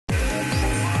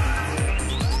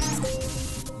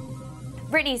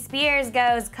Britney Spears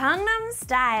goes Gangnam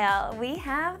Style. We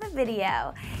have the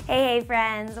video. Hey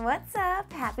friends, what's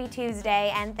up? Happy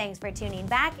Tuesday and thanks for tuning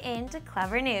back into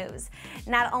Clevver News.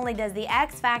 Not only does the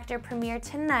X Factor premiere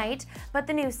tonight, but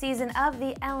the new season of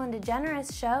the Ellen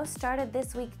DeGeneres Show started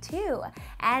this week too.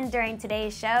 And during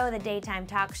today's show, the daytime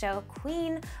talk show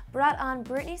Queen brought on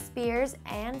Britney Spears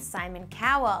and Simon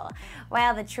Cowell.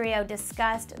 While the trio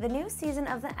discussed the new season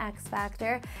of the X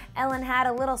Factor, Ellen had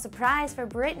a little surprise for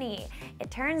Britney. It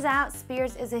turns out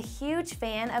Spears is a huge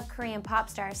fan of Korean pop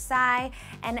star Psy,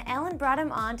 and Ellen brought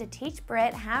him on to teach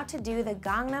Brit how to do the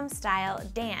Gangnam Style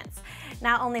dance.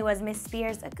 Not only was Miss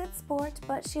Spears a good sport,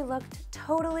 but she looked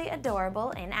totally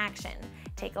adorable in action.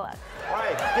 Take a look. All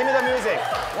right, give me the music.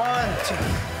 1, 2,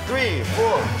 3,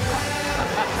 4.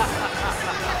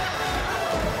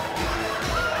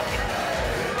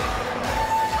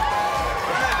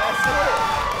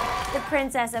 The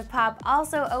Princess of Pop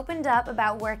also opened up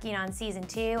about working on season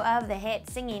 2 of the hit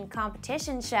singing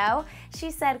competition show.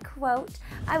 She said, quote,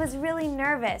 "I was really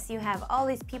nervous. You have all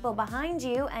these people behind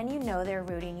you and you know they're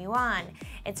rooting you on.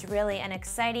 It's really an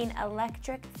exciting,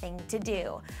 electric thing to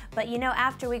do. But you know,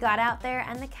 after we got out there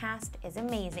and the cast is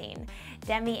amazing.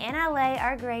 Demi and L.A.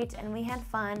 are great and we had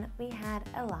fun. We had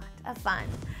a lot of fun."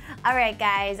 All right,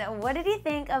 guys, what did you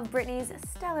think of Britney's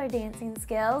stellar dancing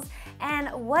skills? And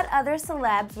what other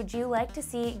celebs would you like to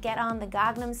see get on the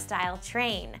Gangnam Style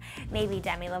train? Maybe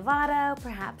Demi Lovato,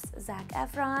 perhaps Zac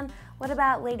Efron? What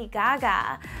about Lady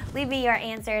Gaga? Leave me your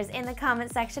answers in the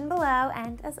comment section below,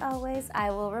 and as always, I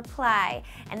will reply.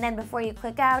 And then before you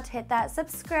click out, hit that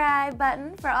subscribe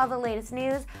button for all the latest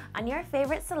news on your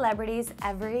favorite celebrities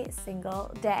every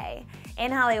single day.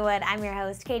 In Hollywood, I'm your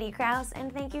host, Katie Krause,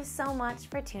 and thank you so much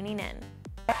for tuning in.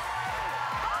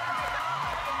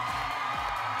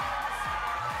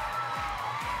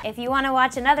 If you want to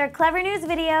watch another Clevver News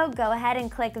video, go ahead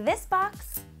and click this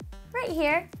box right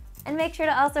here, and make sure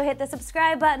to also hit the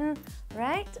subscribe button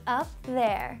right up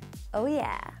there. Oh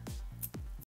yeah.